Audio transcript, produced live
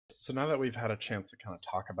So now that we've had a chance to kind of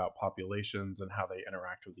talk about populations and how they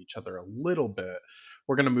interact with each other a little bit,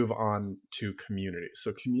 we're going to move on to community.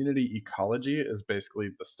 So community ecology is basically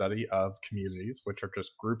the study of communities, which are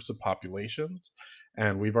just groups of populations.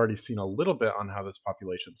 And we've already seen a little bit on how those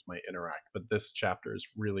populations might interact, but this chapter is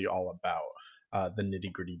really all about the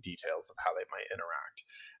nitty gritty details of how they might interact.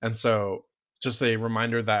 And so just a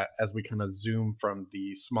reminder that as we kind of zoom from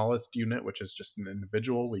the smallest unit, which is just an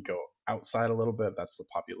individual, we go outside a little bit, that's the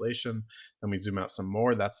population. Then we zoom out some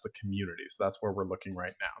more, that's the community. So that's where we're looking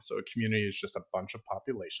right now. So a community is just a bunch of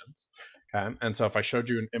populations. Okay. And so if I showed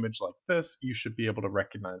you an image like this, you should be able to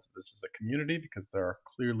recognize that this is a community because there are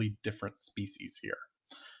clearly different species here.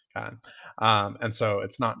 Okay. And so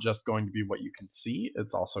it's not just going to be what you can see,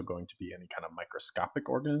 it's also going to be any kind of microscopic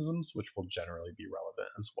organisms, which will generally be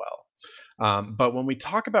relevant as well. But when we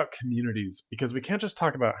talk about communities, because we can't just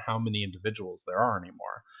talk about how many individuals there are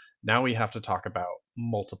anymore, now we have to talk about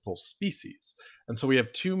multiple species. And so we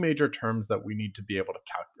have two major terms that we need to be able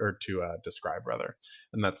to describe rather,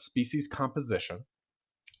 and that's species composition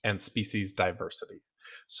and species diversity.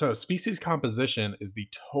 So, species composition is the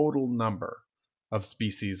total number of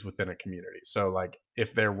species within a community. So, like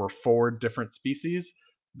if there were four different species,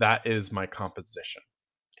 that is my composition.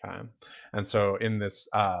 Okay. And so, in this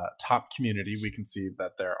top community, we can see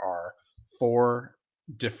that there are four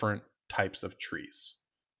different types of trees.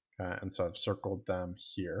 Okay. And so, I've circled them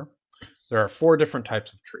here. There are four different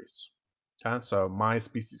types of trees. Okay. So, my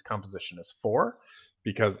species composition is four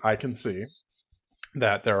because I can see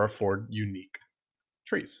that there are four unique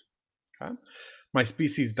trees. Okay. My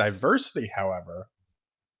species diversity, however,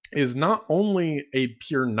 is not only a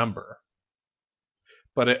pure number,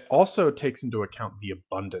 but it also takes into account the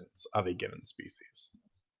abundance of a given species.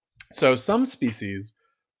 So some species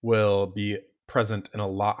will be present in a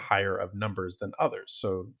lot higher of numbers than others.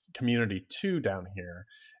 So community 2 down here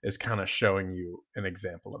is kind of showing you an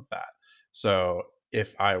example of that. So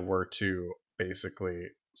if I were to basically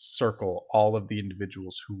circle all of the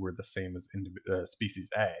individuals who were the same as species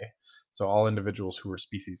A, so all individuals who were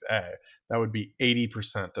species A, that would be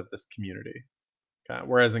 80% of this community. Okay?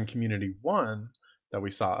 Whereas in community 1 that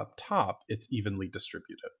we saw up top, it's evenly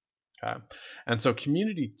distributed. Okay. And so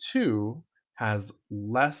community 2 has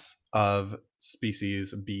less of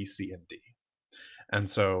species B, C, and D. And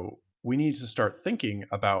so we need to start thinking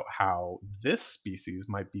about how this species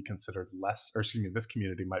might be considered less, or excuse me, this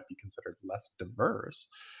community might be considered less diverse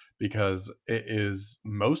because it is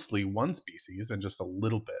mostly one species and just a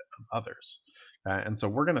little bit of others. And so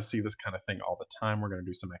we're going to see this kind of thing all the time. We're going to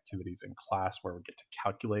do some activities in class where we get to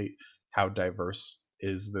calculate how diverse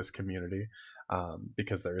is this community,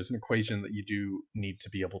 because there is an equation that you do need to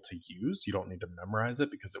be able to use. You don't need to memorize it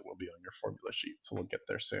because it will be on your formula sheet. So we'll get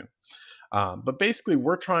there soon. But basically,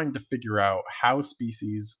 we're trying to figure out how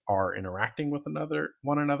species are interacting with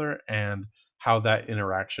one another, and how that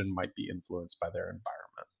interaction might be influenced by their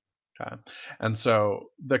environment. Okay, and so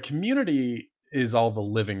the community is all the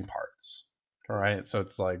living parts. All right, so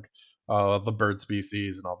it's like the bird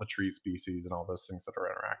species and all the tree species and all those things that are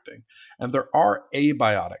interacting. And there are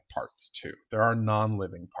abiotic parts too. There are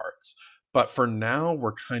non-living parts. But for now,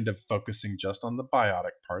 we're kind of focusing just on the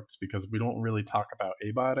biotic parts because we don't really talk about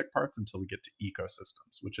abiotic parts until we get to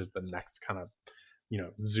ecosystems, which is the next kind of,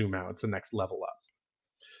 zoom out. It's the next level up.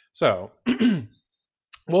 So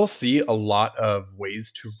we'll see a lot of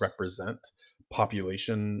ways to represent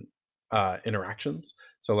population interactions.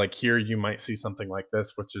 So, like here, you might see something like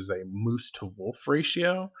this, which is a moose to wolf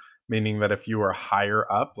ratio, meaning that if you are higher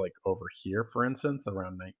up, like over here, for instance,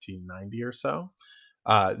 around 1990 or so,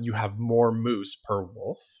 you have more moose per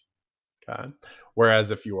wolf. Okay.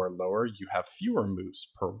 Whereas if you are lower, you have fewer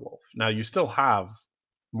moose per wolf. Now, you still have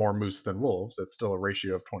more moose than wolves. It's still a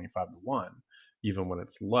ratio of 25 to 1, even when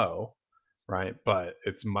it's low, right? But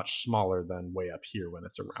it's much smaller than way up here when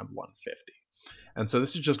it's around 150. And so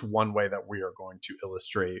this is just one way that we are going to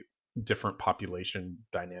illustrate different population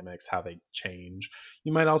dynamics, how they change.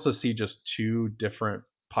 You might also see just two different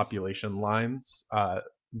population lines,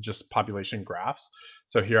 just population graphs.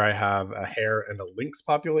 So here I have a hare and a lynx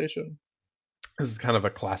population. This is kind of a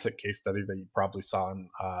classic case study that you probably saw in,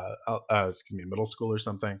 middle school or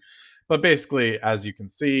something. But basically, as you can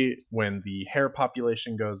see, when the hare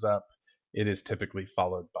population goes up, it is typically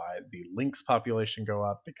followed by the lynx population go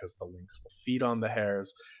up because the lynx will feed on the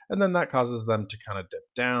hares. And then that causes them to kind of dip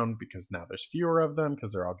down because now there's fewer of them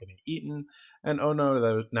because they're all getting eaten. And oh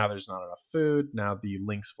no, now there's not enough food. Now the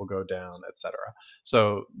lynx will go down, etc.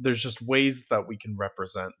 So there's just ways that we can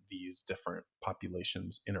represent these different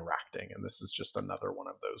populations interacting, and this is just another one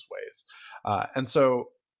of those ways. And so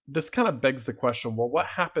this kind of begs the question: well, what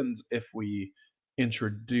happens if we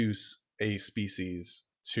introduce a species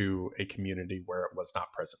to a community where it was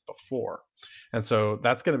not present before. And so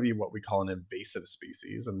that's going to be what we call an invasive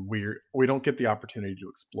species. And we don't get the opportunity to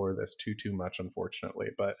explore this too much, unfortunately.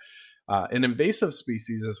 But an invasive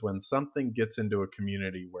species is when something gets into a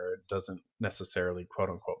community where it doesn't necessarily quote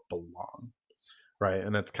unquote belong, right?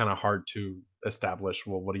 And it's kind of hard to establish,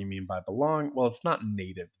 well, what do you mean by belong? Well, it's not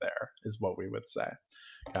native there, is what we would say.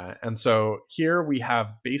 And so here we have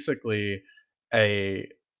basically a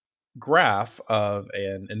graph of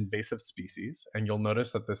an invasive species, and you'll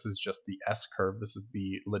notice that this is just the S curve. This is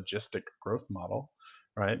the logistic growth model,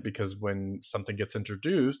 right? Because when something gets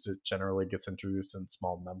introduced, it generally gets introduced in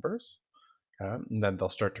small numbers. And then they'll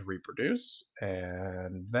start to reproduce,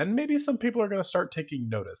 and then maybe some people are going to start taking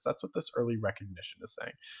notice. That's what this early recognition is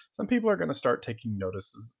saying. Some people are going to start taking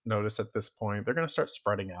notice at this point. They're going to start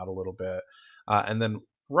spreading out a little bit, and then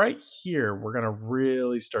right here we're going to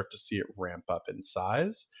really start to see it ramp up in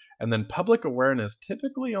size. And then public awareness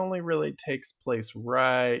typically only really takes place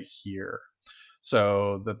right here.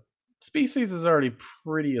 So the species is already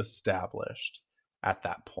pretty established at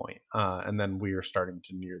that point. And then we are starting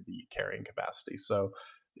to near the carrying capacity. So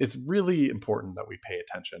it's really important that we pay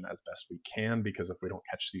attention as best we can, because if we don't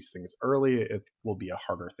catch these things early, it will be a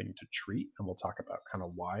harder thing to treat. And we'll talk about kind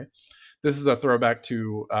of why. This is a throwback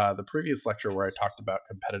to the previous lecture where I talked about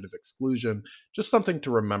competitive exclusion. Just something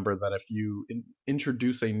to remember, that if you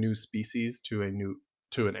introduce a new species to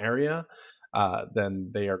an area,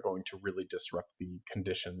 then they are going to really disrupt the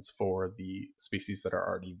conditions for the species that are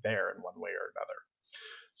already there in one way or another.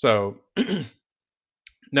 So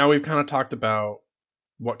now we've kind of talked about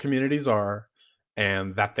what communities are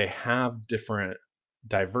and that they have different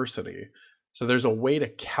diversity. So there's a way to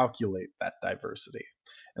calculate that diversity.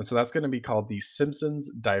 And so that's going to be called the Simpson's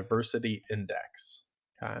Diversity Index.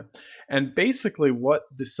 Okay. And basically, what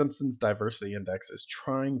the Simpson's Diversity Index is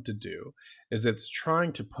trying to do is it's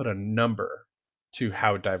trying to put a number to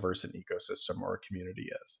how diverse an ecosystem or a community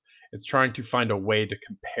is. It's trying to find a way to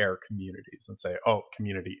compare communities and say, oh,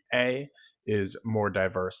 community A is more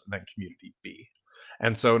diverse than community B.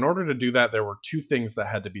 And so, in order to do that, there were two things that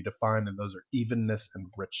had to be defined, and those are evenness and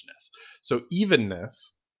richness. So,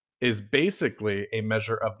 evenness is basically a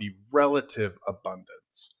measure of the relative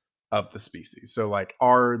abundance of the species. So, like,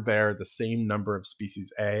 are there the same number of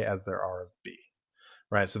species A as there are of B?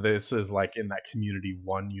 Right. So, this is like in that community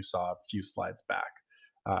one you saw a few slides back.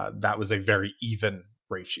 That was a very even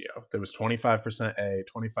ratio. There was 25% A,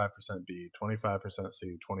 25% B, 25%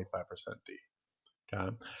 C, 25% D.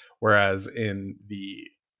 Okay. Whereas in the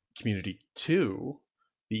community two,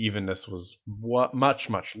 the evenness was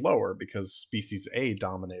much lower because species A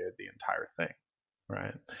dominated the entire thing.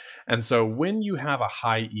 Right. And so when you have a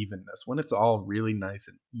high evenness, when it's all really nice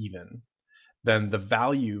and even, then the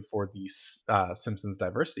value for the Simpson's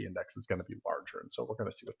Diversity Index is going to be larger. And so we're going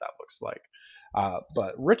to see what that looks like.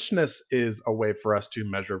 But richness is a way for us to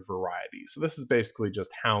measure variety. So this is basically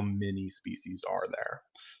just how many species are there.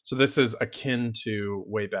 So this is akin to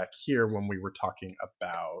way back here when we were talking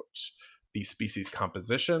about the species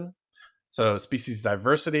composition. So species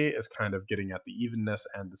diversity is kind of getting at the evenness,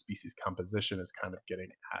 and the species composition is kind of getting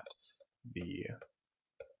at the,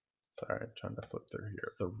 sorry, I'm trying to flip through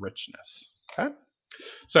here, the richness. Okay.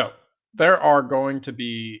 So there are going to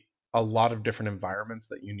be a lot of different environments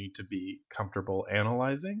that you need to be comfortable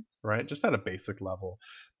analyzing, right? Just at a basic level.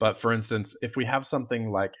 But for instance, if we have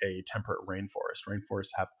something like a temperate rainforest,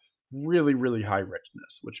 rainforests have really high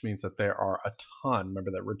richness, which means that there are a ton. Remember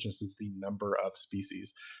that richness is the number of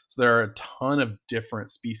species. So there are a ton of different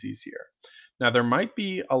species here. Now, there might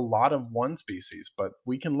be a lot of one species, but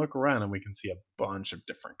we can look around and we can see a bunch of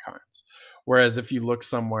different kinds. Whereas if you look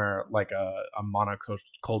somewhere like a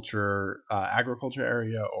monoculture agriculture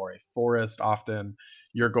area or a forest, often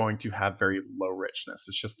you're going to have very low richness.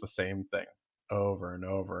 It's just the same thing over and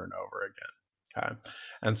over and over again. Okay.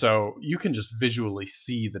 And so you can just visually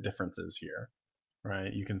see the differences here,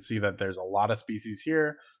 right? You can see that there's a lot of species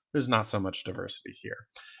here. There's not so much diversity here.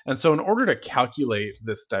 And so in order to calculate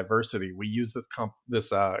this diversity, we use this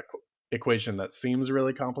equation that seems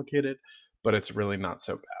really complicated, but it's really not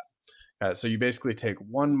so bad. So you basically take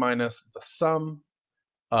 1 minus the sum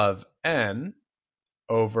of n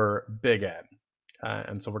over big N.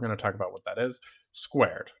 And so we're going to talk about what that is,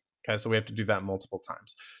 squared. Okay, so we have to do that multiple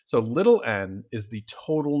times. So little n is the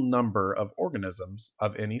total number of organisms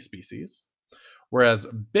of any species, whereas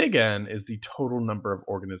big N is the total number of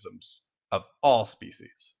organisms of all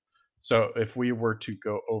species. So if we were to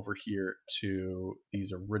go over here to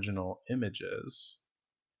these original images,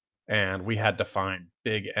 and we had to find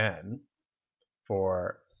big N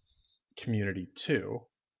for community 2,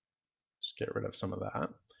 Just get rid of some of that.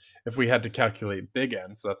 If we had to calculate big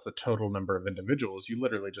N, so that's the total number of individuals, you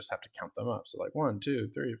literally just have to count them up. So like 1, 2,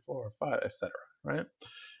 3, 4, 5, etc. Right?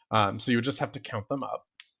 So you just have to count them up.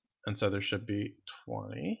 And so there should be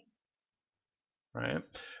 20, right?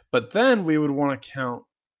 But then we would want to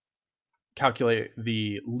calculate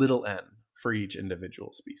the little n for each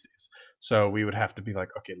individual species. So we would have to be like,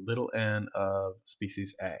 okay, little n of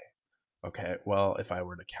species A. Okay, well, if I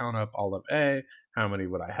were to count up all of A, how many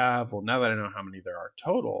would I have? Well, now that I know how many there are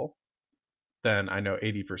total, then I know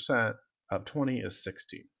 80% of 20 is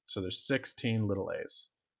 16. So there's 16 little a's,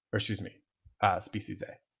 or excuse me, species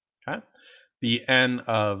A. Okay, the n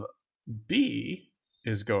of B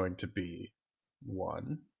is going to be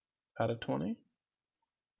 1 out of 20.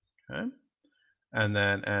 Okay, and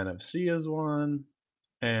then n of C is 1,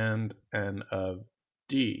 and n of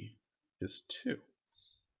D is 2.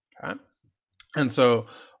 Okay, and so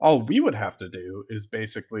all we would have to do is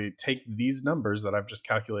basically take these numbers that I've just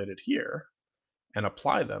calculated here and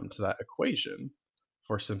apply them to that equation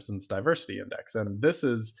for Simpson's diversity index. And this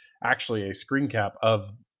is actually a screen cap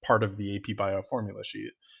of part of the AP Bio formula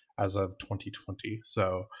sheet as of 2020.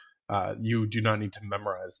 So you do not need to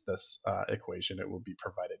memorize this equation. It will be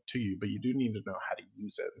provided to you, but you do need to know how to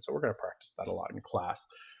use it. And so we're going to practice that a lot in class.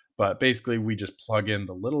 But basically, we just plug in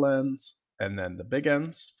the little n's and then the big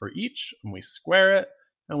N's for each, and we square it,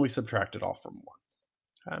 and we subtract it all from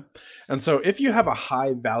 1. Okay. And so if you have a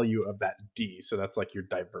high value of that D, so that's like your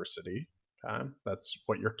diversity, okay, that's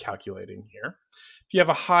what you're calculating here. If you have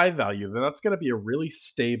a high value, then that's going to be a really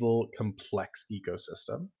stable, complex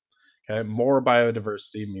ecosystem. Okay, more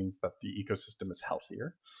biodiversity means that the ecosystem is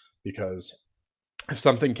healthier, because if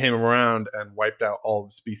something came around and wiped out all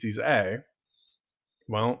of species A,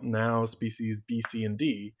 well, now species B, C, and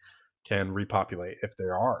D can repopulate if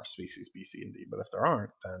there are species B, C, and D. But if there aren't,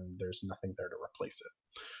 then there's nothing there to replace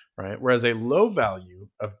it, right? Whereas a low value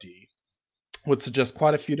of D would suggest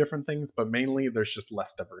quite a few different things, but mainly there's just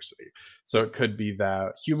less diversity. So it could be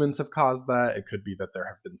that humans have caused that. It could be that there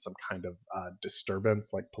have been some kind of disturbance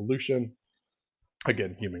like pollution,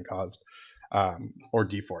 again, human caused, or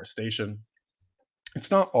deforestation. It's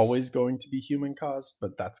not always going to be human caused,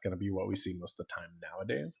 but that's going to be what we see most of the time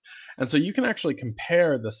nowadays. And so you can actually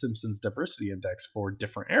compare the Simpson's diversity index for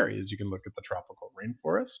different areas. You can look at the tropical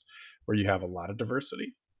rainforest, where you have a lot of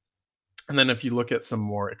diversity. And then if you look at some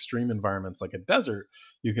more extreme environments like a desert,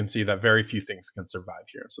 you can see that very few things can survive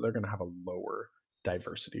here. So they're going to have a lower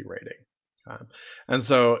diversity rating. And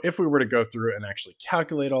so if we were to go through and actually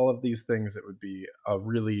calculate all of these things, it would be a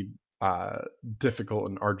really difficult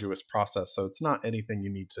and arduous process. So it's not anything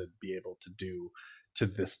you need to be able to do to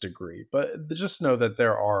this degree. But just know that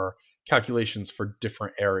there are calculations for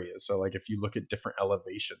different areas. So like if you look at different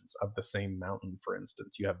elevations of the same mountain, for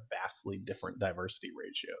instance, you have vastly different diversity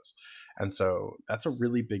ratios. And so that's a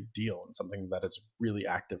really big deal and something that is a really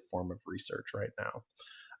active form of research right now.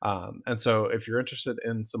 And so if you're interested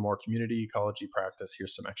in some more community ecology practice,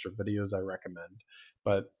 here's some extra videos I recommend.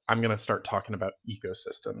 But I'm going to start talking about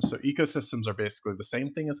ecosystems. So ecosystems are basically the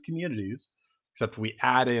same thing as communities, except we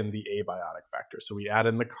add in the abiotic factor. So we add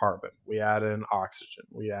in the carbon, we add in oxygen,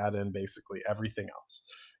 we add in basically everything else.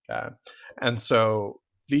 Okay? And so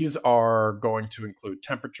these are going to include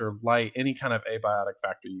temperature, light, any kind of abiotic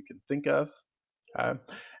factor you can think of. Okay?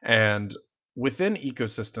 And within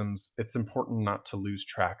ecosystems, it's important not to lose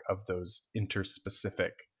track of those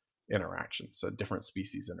interspecific interactions, so different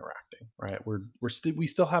species interacting, right? We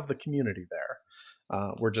still have the community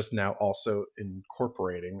there. We're just now also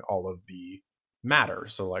incorporating all of the matter,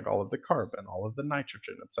 so like all of the carbon, all of the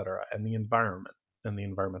nitrogen, etc., and the environment and the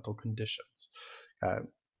environmental conditions.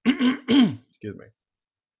 Excuse me.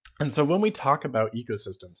 And so when we talk about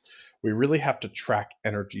ecosystems, we really have to track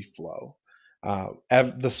energy flow.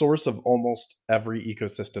 The source of almost every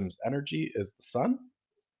ecosystem's energy is the sun,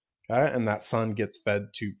 okay? And that sun gets fed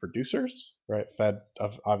to producers, right?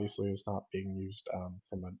 Obviously is not being used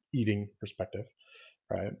from an eating perspective,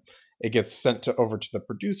 right? It gets sent over to the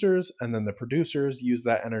producers, and then the producers use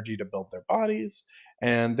that energy to build their bodies,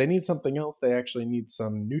 and they need something else. They actually need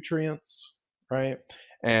some nutrients, right?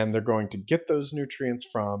 And they're going to get those nutrients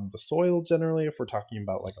from the soil generally, if we're talking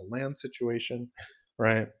about like a land situation,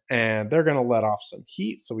 right? And they're going to let off some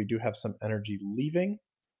heat. So we do have some energy leaving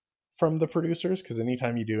from the producers, because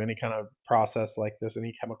anytime you do any kind of process like this,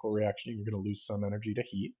 any chemical reaction, you're going to lose some energy to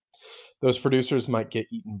heat. Those producers might get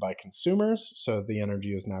eaten by consumers, so the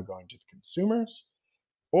energy is now going to the consumers,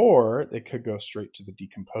 or it could go straight to the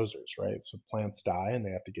decomposers, right? So plants die and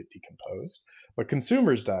they have to get decomposed, but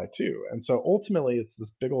consumers die too. And so ultimately, it's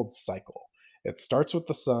this big old cycle. It starts with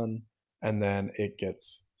the sun, and then it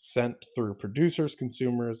gets sent through producers,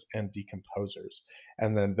 consumers, and decomposers.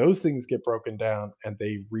 And then those things get broken down and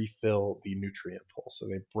they refill the nutrient pool. So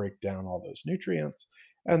they break down all those nutrients,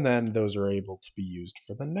 and then those are able to be used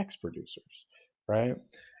for the next producers, right?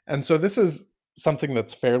 And so this is something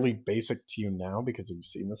that's fairly basic to you now because you've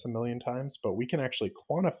seen this a million times, but we can actually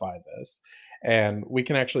quantify this and we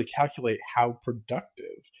can actually calculate how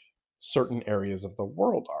productive certain areas of the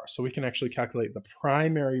world are. So we can actually calculate the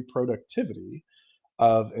primary productivity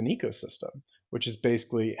of an ecosystem, which is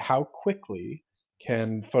basically how quickly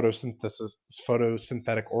can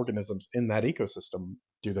photosynthetic organisms in that ecosystem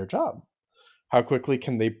do their job? How quickly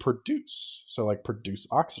can they produce? So, like produce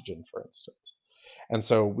oxygen, for instance. And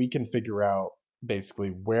so we can figure out basically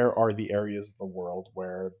where are the areas of the world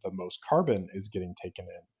where the most carbon is getting taken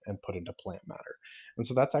in and put into plant matter. And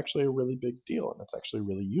so that's actually a really big deal. And it's actually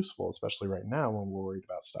really useful, especially right now when we're worried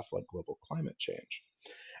about stuff like global climate change.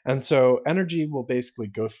 And so energy will basically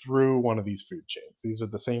go through one of these food chains. These are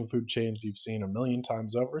the same food chains you've seen a million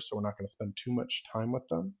times over, so we're not going to spend too much time with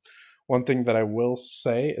them. One thing that I will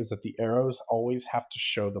say is that the arrows always have to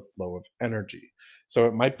show the flow of energy. So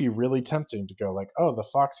it might be really tempting to go like, oh, the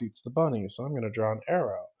fox eats the bunny, so I'm going to draw an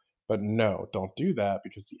arrow. But no, don't do that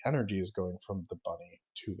because the energy is going from the bunny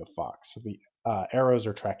to the fox. So the arrows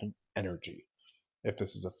are tracking energy if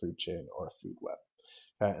this is a food chain or a food web.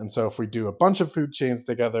 And so if we do a bunch of food chains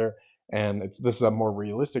together, and this is a more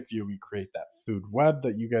realistic view, we create that food web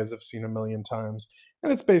that you guys have seen a million times.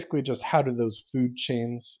 And it's basically just how do those food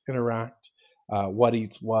chains interact, what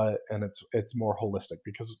eats what, and it's more holistic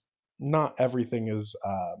because not everything is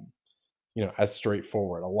as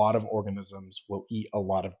straightforward. A lot of organisms will eat a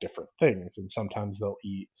lot of different things, and sometimes they'll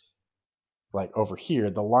eat like over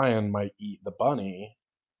here, the lion might eat the bunny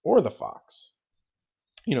or the fox,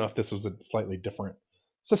 if this was a slightly different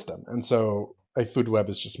system. And so a food web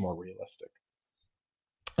is just more realistic.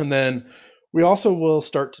 And then we also will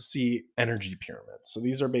start to see energy pyramids. So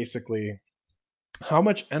these are basically how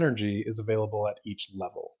much energy is available at each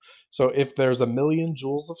level. So if there's a million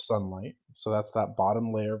joules of sunlight, so that's that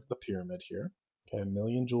bottom layer of the pyramid here, okay, a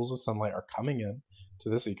million joules of sunlight are coming in to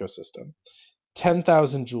this ecosystem.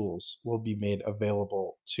 10,000 joules will be made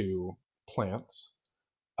available to plants.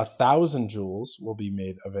 1,000 joules will be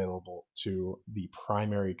made available to the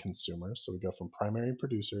primary consumers. So we go from primary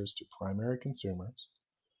producers to primary consumers.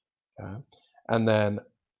 Okay. And then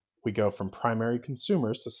we go from primary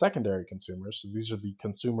consumers to secondary consumers. So these are the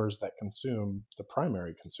consumers that consume the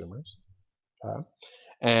primary consumers. Okay.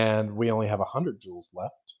 And we only have 100 joules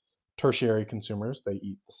left. Tertiary consumers, they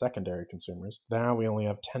eat the secondary consumers. Now we only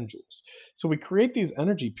have 10 joules. So we create these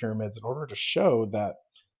energy pyramids in order to show that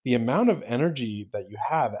the amount of energy that you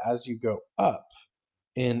have as you go up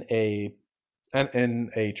in a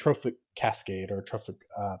trophic cascade or trophic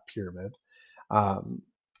pyramid um,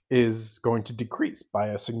 is going to decrease by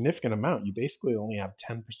a significant amount. You basically only have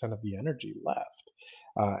 10% of the energy left.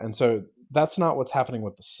 And so that's not what's happening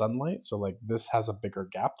with the sunlight. So like this has a bigger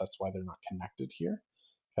gap. That's why they're not connected here.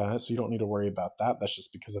 So you don't need to worry about that. That's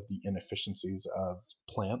just because of the inefficiencies of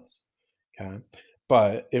plants. Okay.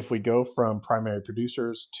 But if we go from primary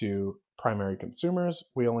producers to primary consumers,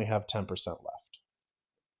 we only have 10% left.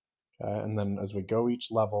 Okay. And then as we go each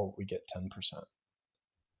level, we get 10%.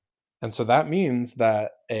 And so that means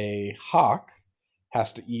that a hawk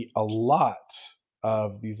has to eat a lot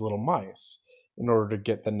of these little mice in order to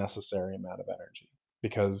get the necessary amount of energy.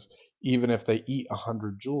 Because even if they eat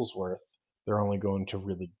 100 joules worth, they're only going to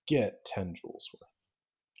really get 10 joules worth.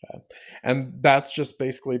 Okay? And that's just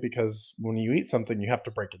basically because when you eat something, you have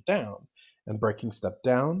to break it down. And breaking stuff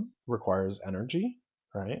down requires energy,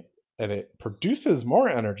 right? And it produces more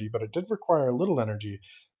energy, but it did require a little energy.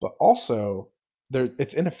 But also,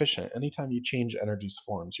 it's inefficient. Anytime you change energy's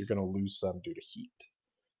forms, you're going to lose some due to heat.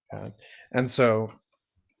 Okay? And so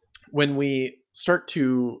when we start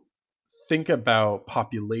to think about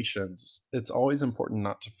populations, it's always important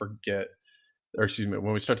not to forget, or excuse me,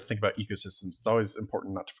 when we start to think about ecosystems, it's always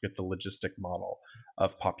important not to forget the logistic model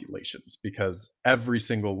of populations because every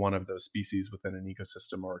single one of those species within an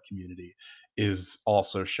ecosystem or a community is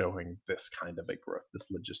also showing this kind of a growth,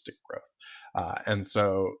 this logistic growth. And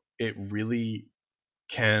so it really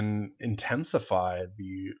can intensify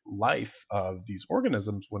the life of these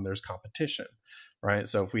organisms when there's competition, right?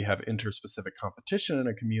 So if we have interspecific competition in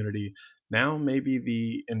a community, now maybe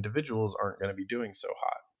the individuals aren't going to be doing so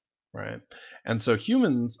hot, right? And so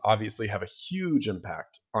humans obviously have a huge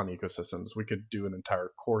impact on ecosystems. We could do an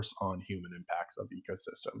entire course on human impacts of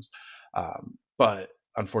ecosystems, but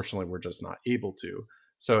unfortunately, we're just not able to.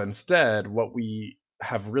 So instead, what we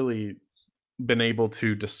have really been able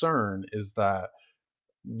to discern is that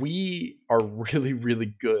We are really,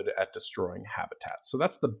 really good at destroying habitats. So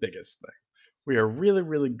that's the biggest thing. We are really,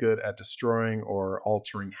 really good at destroying or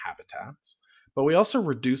altering habitats, but we also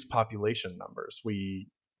reduce population numbers.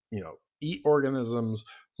 Eat organisms,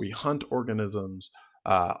 we hunt organisms.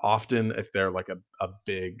 Often, if they're like a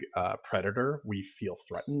big predator, we feel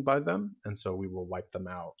threatened by them, and so we will wipe them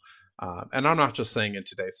out. And I'm not just saying in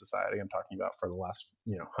today's society; I'm talking about for the last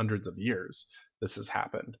hundreds of years. This has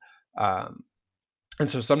happened. Um, and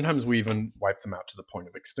so sometimes we even wipe them out to the point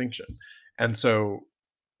of extinction. And so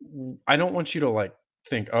I don't want you to like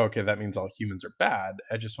think, oh, okay, that means all humans are bad.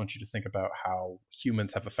 I just want you to think about how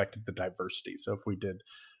humans have affected the diversity. So if we did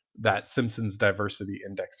that Simpsons diversity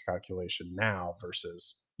index calculation now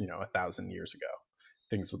versus 1,000 years ago,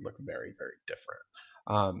 things would look very, very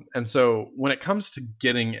different. And so when it comes to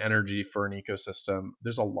getting energy for an ecosystem,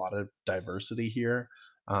 there's a lot of diversity here.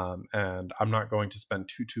 And I'm not going to spend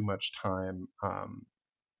too much time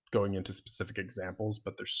going into specific examples,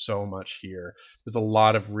 but there's so much here. There's a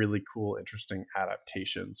lot of really cool, interesting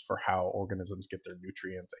adaptations for how organisms get their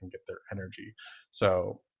nutrients and get their energy.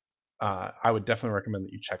 So I would definitely recommend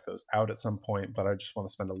that you check those out at some point, but I just want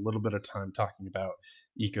to spend a little bit of time talking about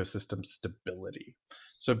ecosystem stability.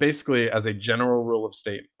 So basically, as a general rule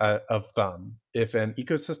of thumb, if an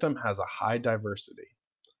ecosystem has a high diversity,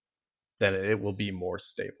 then it will be more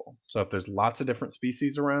stable. So if there's lots of different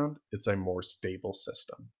species around, it's a more stable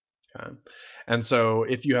system. Okay. And so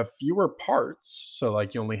if you have fewer parts, so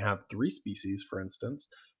like you only have three species, for instance,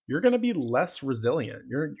 you're going to be less resilient.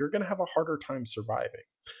 You're going to have a harder time surviving.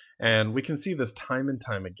 And we can see this time and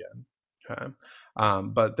time again. Okay.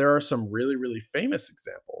 But there are some really, really famous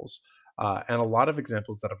examples and a lot of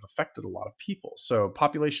examples that have affected a lot of people. So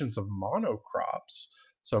populations of monocrops.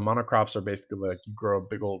 So monocrops are basically like you grow a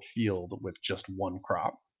big old field with just one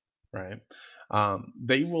crop, right?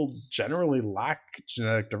 They will generally lack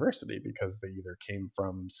genetic diversity because they either came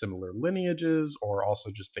from similar lineages or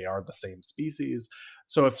also just they are the same species.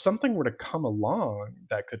 So if something were to come along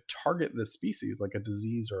that could target this species, like a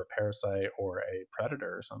disease or a parasite or a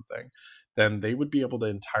predator or something, then they would be able to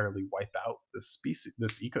entirely wipe out this species,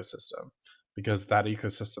 this ecosystem, because that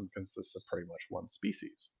ecosystem consists of pretty much one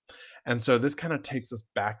species. And so this kind of takes us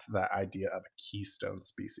back to that idea of a keystone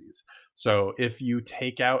species. So if you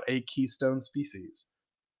take out a keystone species,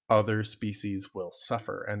 other species will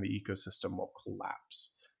suffer and the ecosystem will collapse.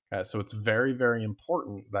 So it's very, very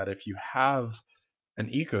important that if you have an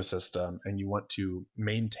ecosystem and you want to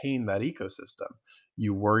maintain that ecosystem,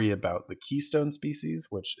 you worry about the keystone species,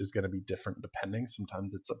 which is going to be different depending.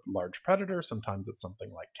 Sometimes it's a large predator, sometimes it's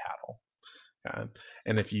something like cattle.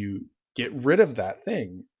 And if you get rid of that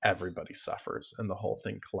thing, everybody suffers and the whole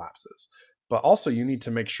thing collapses. But also, you need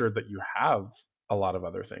to make sure that you have a lot of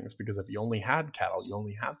other things because if you only had cattle, you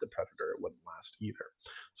only had the predator, it wouldn't last either.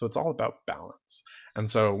 So it's all about balance. And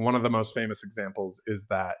so, one of the most famous examples is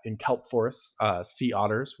that in kelp forests, sea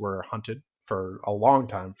otters were hunted for a long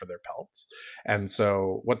time for their pelts. And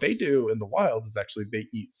so, what they do in the wild is actually they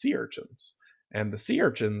eat sea urchins, and the sea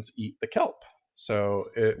urchins eat the kelp. So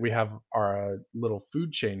we have our little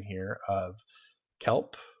food chain here of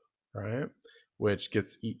kelp, right? Which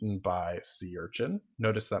gets eaten by sea urchin.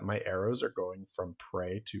 Notice that my arrows are going from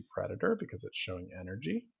prey to predator because it's showing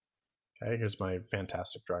energy. Okay, here's my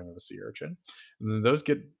fantastic drawing of a sea urchin. And then those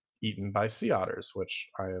get eaten by sea otters, which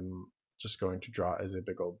I am just going to draw as a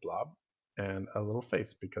big old blob and a little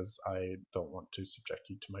face because I don't want to subject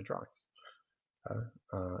you to my drawings.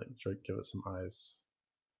 Give it some eyes.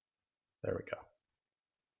 There we go.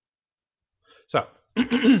 So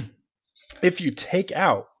if you take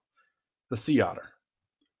out the sea otter,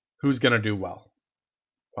 who's going to do well?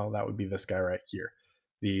 Well, that would be this guy right here.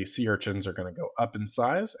 The sea urchins are going to go up in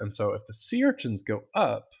size. And so if the sea urchins go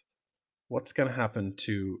up, what's going to happen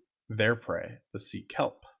to their prey, the sea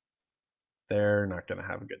kelp? They're not going to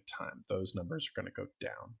have a good time. Those numbers are going to go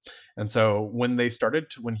down. And so when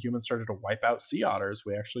humans started to wipe out sea otters,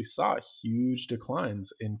 we actually saw huge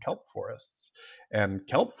declines in kelp forests. And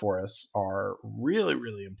kelp forests are really,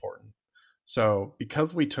 really important. So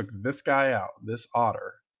because we took this guy out, this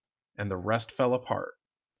otter, and the rest fell apart,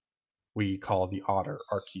 we call the otter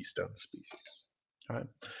our keystone species. Okay.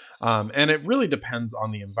 And it really depends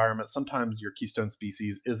on the environment. Sometimes your keystone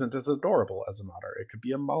species isn't as adorable as an otter. It could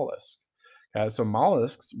be a mollusk. So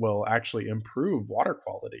mollusks will actually improve water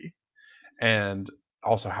quality and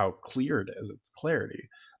also how clear it is, its clarity.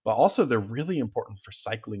 But also they're really important for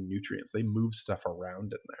cycling nutrients. They move stuff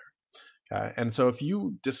around in there. And so if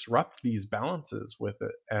you disrupt these balances with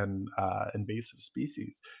it and invasive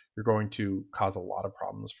species, you're going to cause a lot of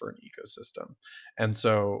problems for an ecosystem. And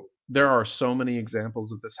so there are so many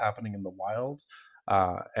examples of this happening in the wild.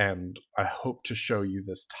 And I hope to show you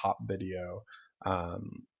this top video,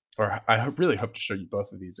 um, or really hope to show you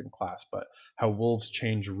both of these in class, but how wolves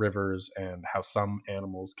change rivers and how some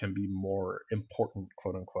animals can be more important,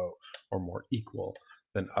 quote unquote, or more equal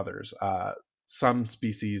than others. Some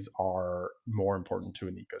species are more important to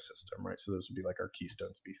an ecosystem, right? So those would be like our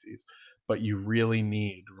keystone species. But you really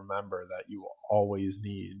need, remember that you will always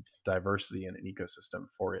need diversity in an ecosystem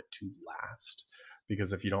for it to last.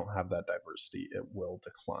 Because if you don't have that diversity, it will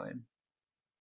decline.